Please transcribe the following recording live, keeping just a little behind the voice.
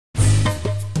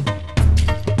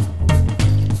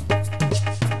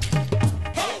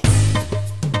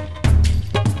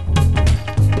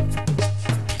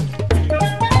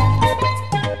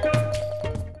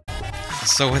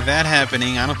So with that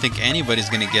happening, I don't think anybody's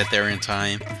going to get there in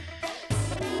time.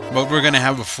 But we're going to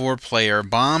have a 4-player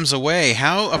bombs away.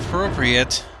 How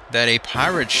appropriate that a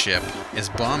pirate ship is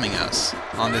bombing us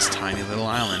on this tiny little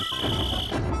island.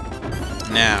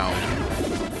 Now,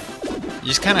 you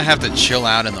just kind of have to chill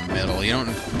out in the middle. You don't...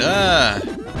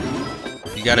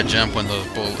 You gotta jump when those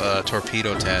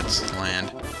torpedo heads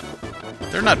land.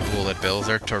 They're not bullet bills,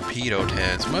 they're torpedo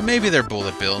heads. But maybe they're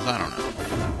bullet bills, I don't know.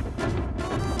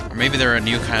 Or maybe they're a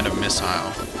new kind of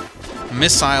missile.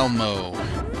 Missile Mo.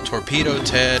 Torpedo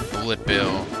Ted, Bullet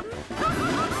Bill,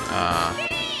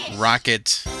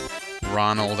 Rocket,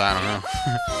 Ronald, I don't know.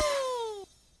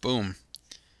 Boom.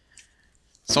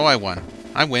 So I won.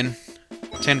 I win.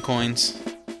 10 coins.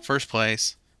 First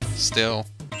place. Still.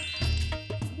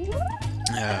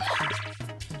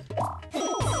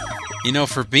 You know,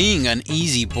 for being an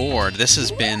easy board, this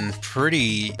has been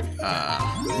pretty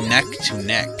neck to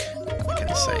neck. I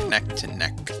can say neck to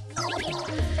neck.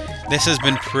 This has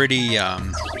been pretty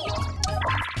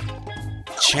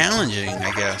challenging,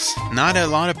 I guess. Not a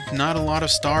lot of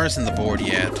stars in the board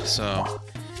yet, so.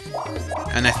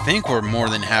 And I think we're more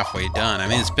than halfway done. I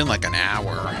mean, it's been like an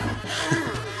hour.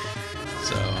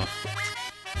 So.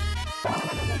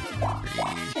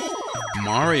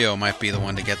 Mario might be the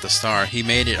one to get the star. He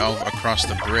made it all across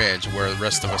the bridge, where the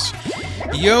rest of us...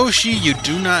 Yoshi, you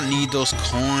do not need those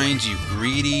coins, you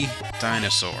greedy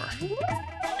dinosaur.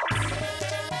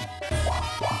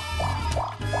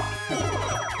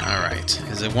 Alright,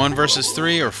 is it 1 versus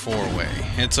 3 or 4-way?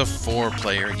 It's a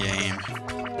 4-player game.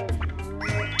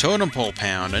 Totem Pole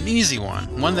Pound, an easy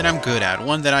one. One that I'm good at,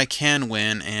 one that I can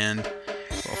win, and...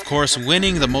 Of course,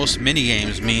 winning the most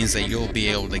minigames means that you'll be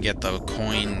able to get the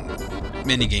coin...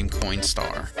 minigame coin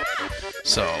star.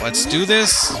 So, let's do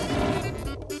this.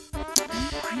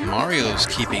 Mario's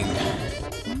keeping...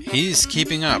 He's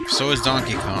keeping up. So is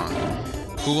Donkey Kong.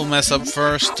 Who will mess up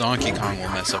first? Donkey Kong will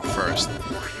mess up first.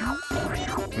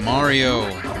 Mario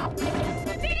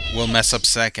will mess up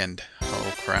second.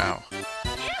 Oh, crow.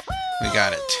 We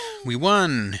got it. We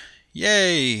won!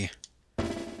 Yay!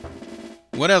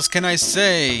 What else can I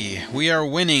say? We are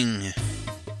winning.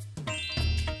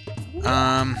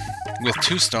 With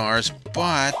 2 stars,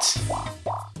 but...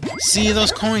 See,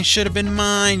 those coins should have been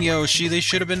mine, Yoshi. They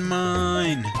should have been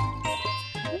mine.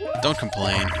 Don't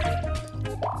complain.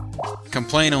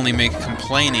 Complaining only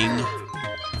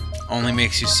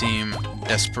makes you seem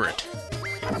desperate.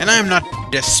 And I am not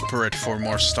desperate for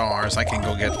more stars. I can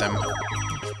go get them.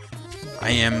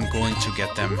 I am going to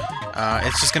get them.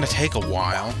 It's just going to take a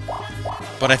while.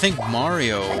 But I think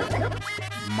Mario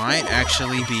might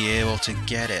actually be able to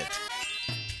get it.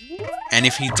 And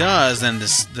if he does, then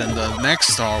the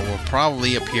next star will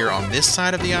probably appear on this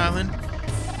side of the island.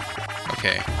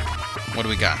 Okay, what do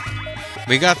we got?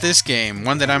 We got this game,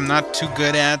 one that I'm not too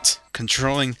good at,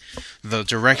 controlling the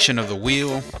direction of the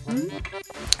wheel,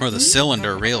 or the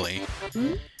cylinder, really.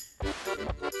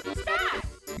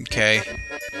 Okay,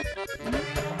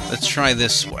 let's try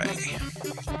this way.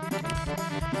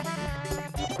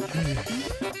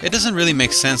 It doesn't really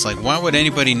make sense, like, why would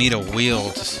anybody need a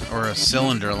wheel or a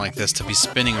cylinder like this to be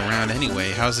spinning around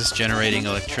anyway? How's this generating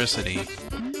electricity?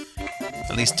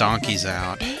 At least Donkey's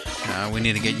out. We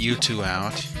need to get you 2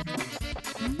 out.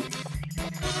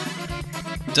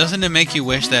 Doesn't it make you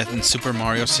wish that in Super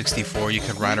Mario 64 you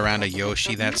could ride around a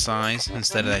Yoshi that size,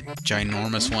 instead of that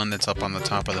ginormous one that's up on the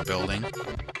top of the building?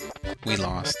 We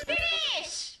lost.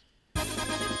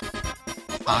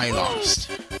 I lost.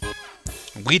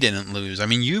 We didn't lose. I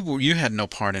mean, you had no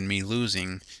part in me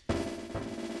losing.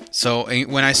 So,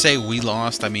 when I say we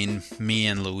lost, I mean me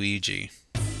and Luigi.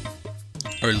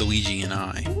 Or Luigi and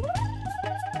I.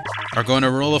 Are going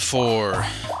to roll a 4.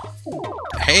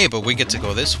 Hey, but we get to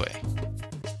go this way.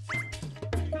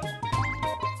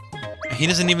 He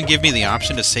doesn't even give me the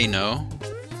option to say no.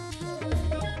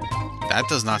 That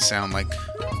does not sound like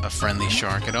a friendly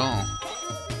shark at all.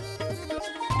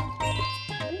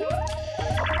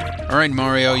 Alright,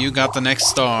 Mario, you got the next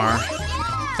star.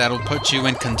 That'll put you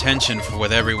in contention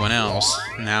with everyone else.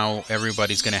 Now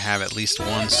everybody's gonna have at least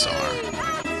 1 star.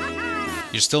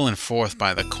 You're still in 4th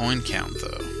by the coin count,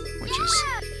 though, which is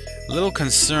a little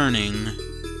concerning.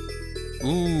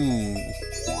 Ooh.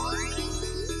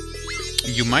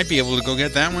 You might be able to go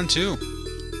get that one, too.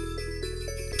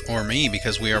 Or me,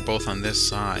 because we are both on this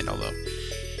side, although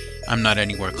I'm not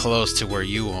anywhere close to where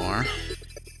you are.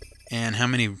 And how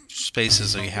many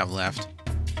spaces do you have left?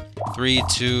 3,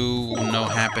 2, no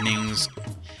happenings.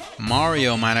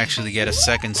 Mario might actually get a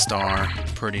 2nd star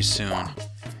pretty soon.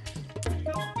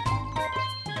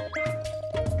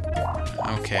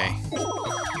 Okay.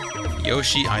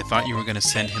 Yoshi, I thought you were going to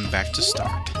send him back to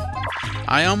start.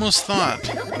 I almost thought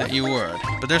that you would.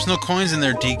 But there's no coins in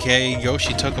there, DK.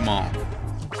 Yoshi took them all.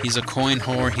 He's a coin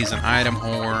whore. He's an item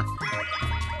whore.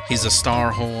 He's a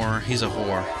star whore. He's a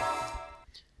whore.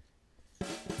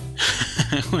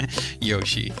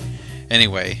 Yoshi.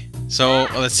 Anyway, so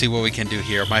let's see what we can do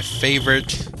here. My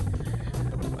favorite...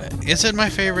 Is it my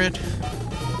favorite?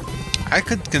 I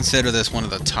could consider this one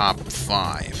of the top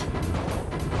 5.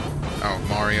 Oh,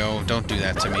 Mario, don't do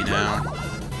that to me now.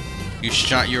 You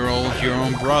shot your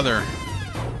own brother.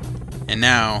 And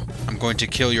now, I'm going to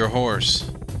kill your horse.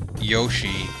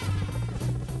 Yoshi.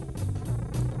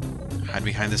 Hide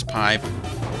behind this pipe.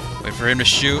 Wait for him to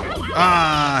shoot.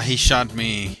 Ah, he shot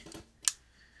me.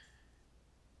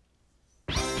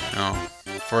 Oh,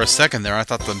 for a second there, I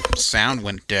thought the sound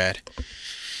went dead.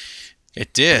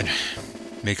 It did.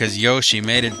 Because Yoshi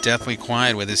made it deathly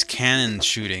quiet with his cannon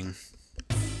shooting.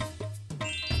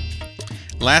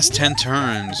 Last 10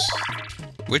 turns.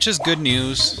 Which is good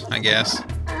news, I guess.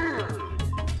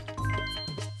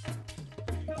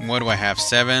 What do I have?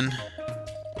 7?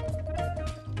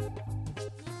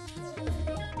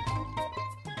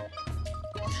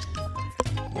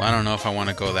 Well, I don't know if I want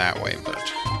to go that way, but...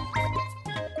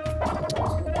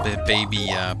 The baby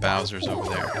Bowser's over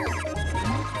there.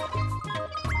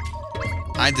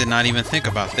 I did not even think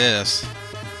about this.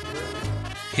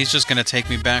 He's just gonna take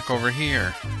me back over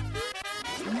here.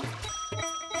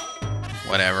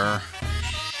 Whatever.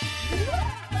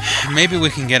 Maybe we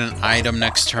can get an item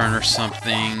next turn or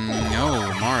something.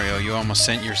 Oh, Mario, you almost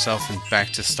sent yourself back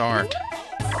to start.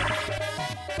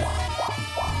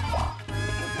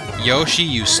 Yoshi,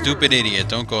 you stupid idiot.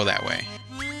 Don't go that way.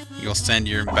 You'll send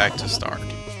your back to start.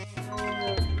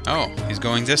 Oh, he's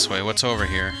going this way. What's over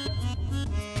here?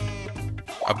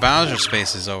 A Bowser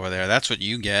space is over there. That's what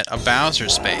you get. A Bowser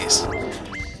space.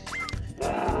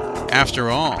 After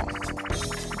all,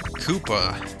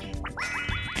 Koopa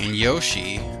and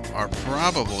Yoshi are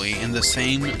probably in the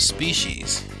same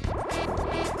species.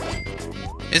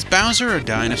 Is Bowser a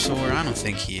dinosaur? I don't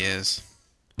think he is.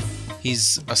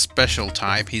 He's a special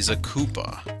type. He's a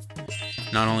Koopa.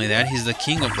 Not only that, he's the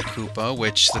king of the Koopa,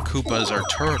 which the Koopas are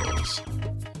turtles.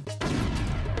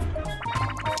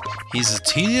 He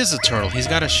is a turtle. He's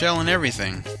got a shell and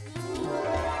everything.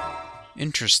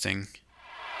 Interesting.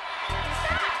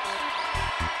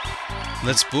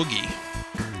 Let's boogie.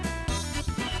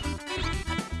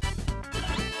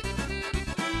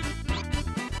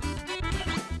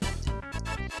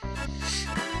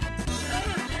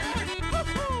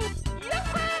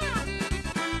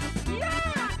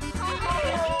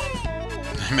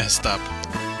 I messed up.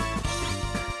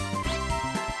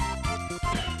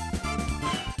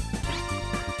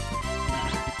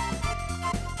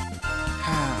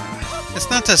 It's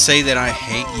not to say that I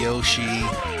hate Yoshi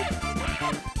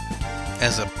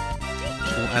as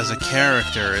a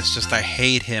character. It's just I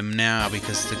hate him now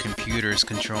because the computer is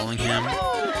controlling him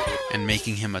and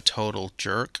making him a total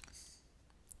jerk.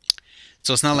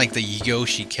 So it's not like the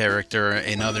Yoshi character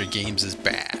in other games is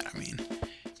bad. I mean,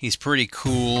 he's pretty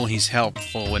cool, he's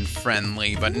helpful and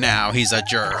friendly, but now he's a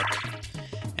jerk.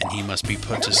 And he must be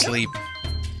put to sleep.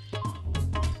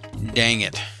 Dang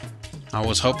it. I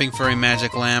was hoping for a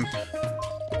magic lamp.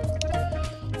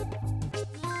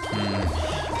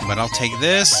 But I'll take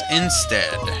this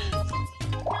instead.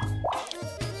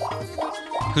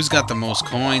 Who's got the most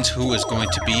coins? Who is going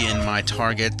to be in my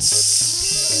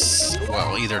targets?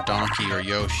 Well, either Donkey or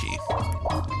Yoshi.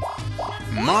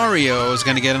 Mario is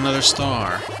going to get another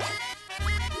star.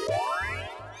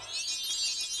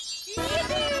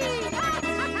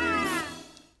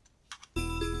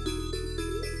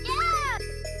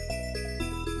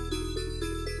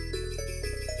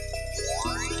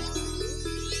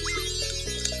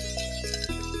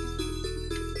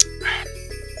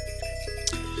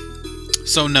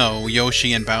 So no,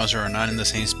 Yoshi and Bowser are not in the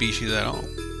same species at all.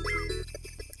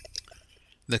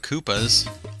 The Koopas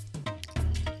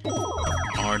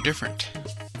are different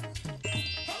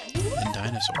than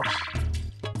dinosaurs.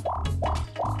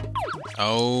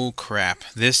 Oh crap,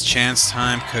 this chance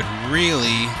time could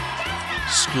really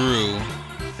screw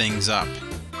things up.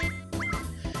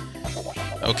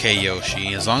 Okay,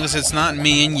 Yoshi, as long as it's not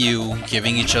me and you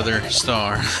giving each other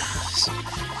stars.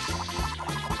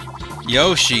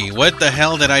 Yoshi, what the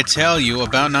hell did I tell you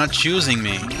about not choosing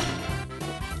me?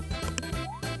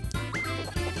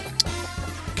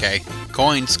 Okay,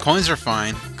 coins. Coins are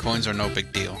fine. Coins are no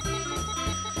big deal.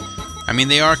 I mean,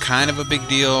 they are kind of a big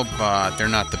deal, but they're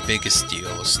not the biggest deal.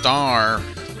 A star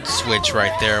switch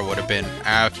right there would have been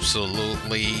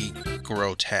absolutely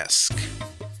grotesque.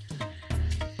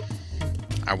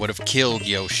 I would have killed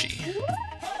Yoshi.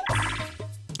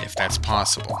 If that's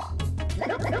possible.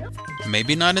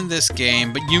 Maybe not in this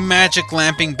game, but you magic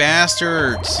lamping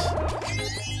bastards!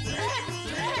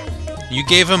 You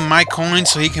gave him my coin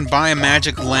so he can buy a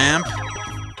magic lamp?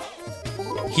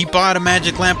 He bought a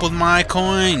magic lamp with my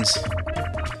coins!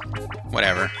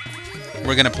 Whatever.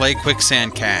 We're gonna play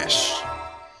Quicksand Cash.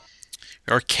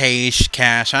 Or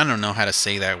cash. I don't know how to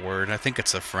say that word. I think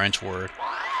it's a French word.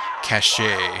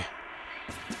 Cache.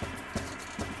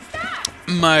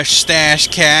 Mustache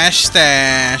cash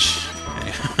stash.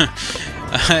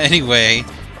 Anyway,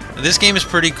 this game is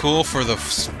pretty cool for the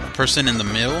person in the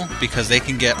middle because they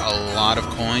can get a lot of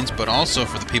coins, but also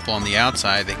for the people on the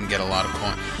outside, they can get a lot of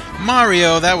coins.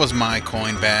 Mario, that was my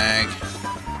coin bag.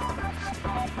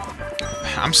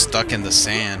 I'm stuck in the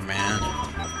sand, man.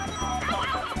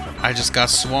 I just got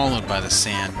swallowed by the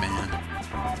sand, man.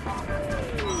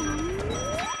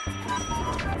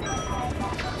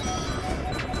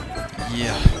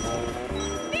 Yeah.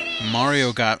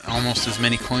 Mario got almost as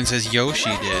many coins as Yoshi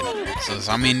did. So,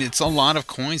 I mean, it's a lot of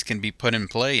coins can be put in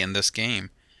play in this game.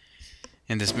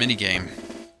 In this minigame.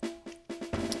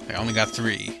 I only got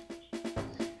 3.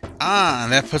 Ah,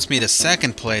 and that puts me to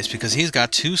 2nd place because he's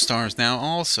got 2 stars now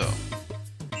also.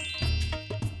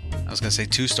 I was gonna say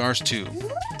 2 stars too.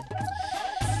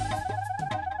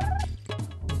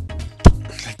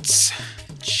 Let's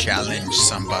challenge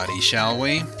somebody, shall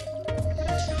we?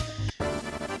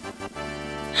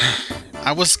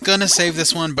 I was gonna save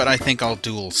this one, but I think I'll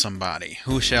duel somebody.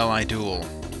 Who shall I duel?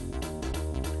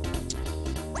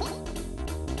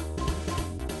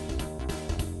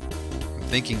 I'm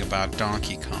thinking about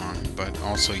Donkey Kong, but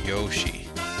also Yoshi.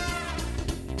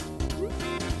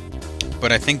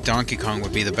 But I think Donkey Kong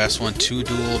would be the best one to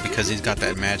duel because he's got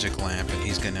that magic lamp and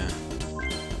he's gonna...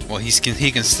 Well, he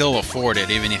can still afford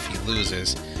it even if he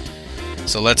loses.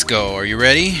 So let's go. Are you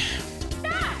ready?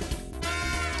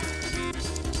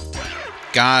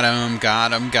 Got him,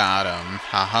 got him, got him.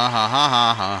 Ha ha ha ha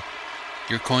ha ha.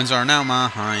 Your coins are now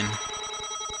mine.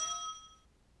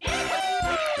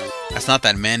 That's not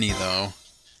that many, though.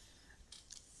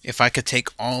 If I could take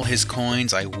all his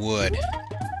coins, I would.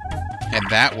 And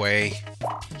that way,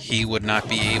 he would not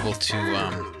be able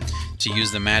to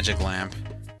use the magic lamp.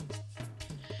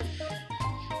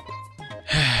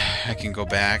 I can go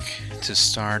back to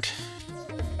start.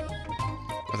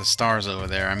 With the stars over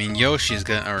there. I mean, Yoshi's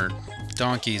gonna... or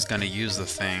Donkey's gonna use the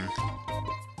thing.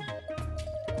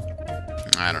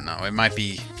 I don't know. It might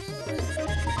be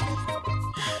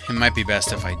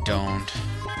best if I don't.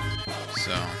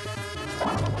 So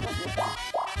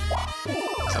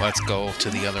let's go to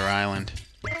the other island.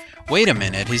 Wait a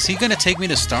minute. Is he gonna take me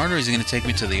to start, or is he gonna take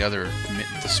me to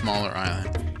the smaller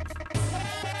island?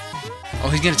 Oh,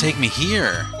 he's gonna take me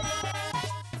here.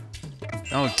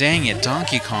 Oh, dang it.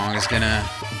 Donkey Kong is gonna...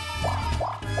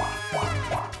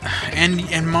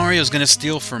 And Mario's gonna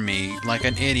steal from me like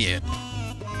an idiot.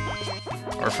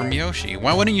 Or from Yoshi.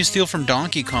 Why wouldn't you steal from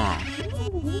Donkey Kong?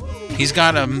 He's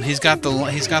got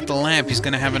the lamp. He's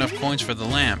gonna have enough coins for the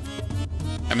lamp.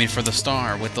 I mean for the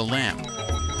star with the lamp.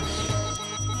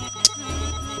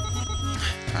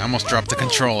 I almost dropped the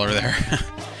controller there.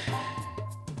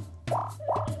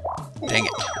 Dang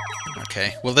it.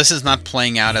 Okay. Well, this is not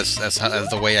playing out as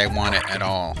the way I want it at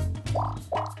all.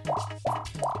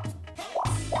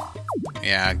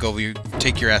 Yeah, you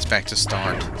take your ass back to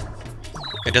start.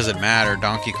 It doesn't matter,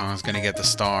 Donkey Kong's gonna get the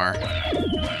star.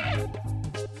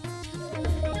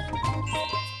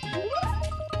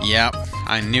 Yep,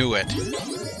 I knew it.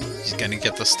 He's gonna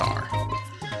get the star.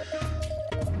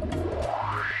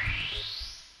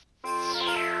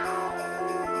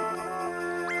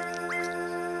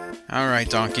 Alright,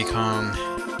 Donkey Kong.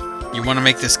 You wanna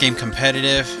make this game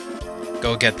competitive?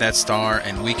 Go get that star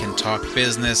and we can talk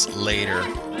business later.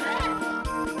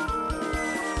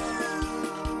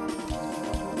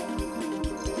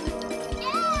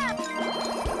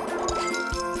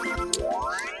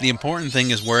 The important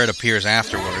thing is where it appears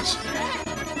afterwards.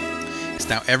 So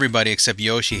now everybody except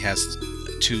Yoshi has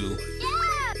 2.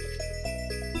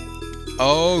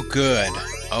 Oh, good.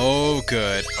 Oh,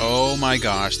 good. Oh my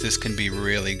gosh, this can be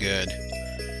really good.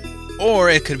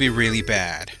 Or it could be really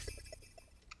bad.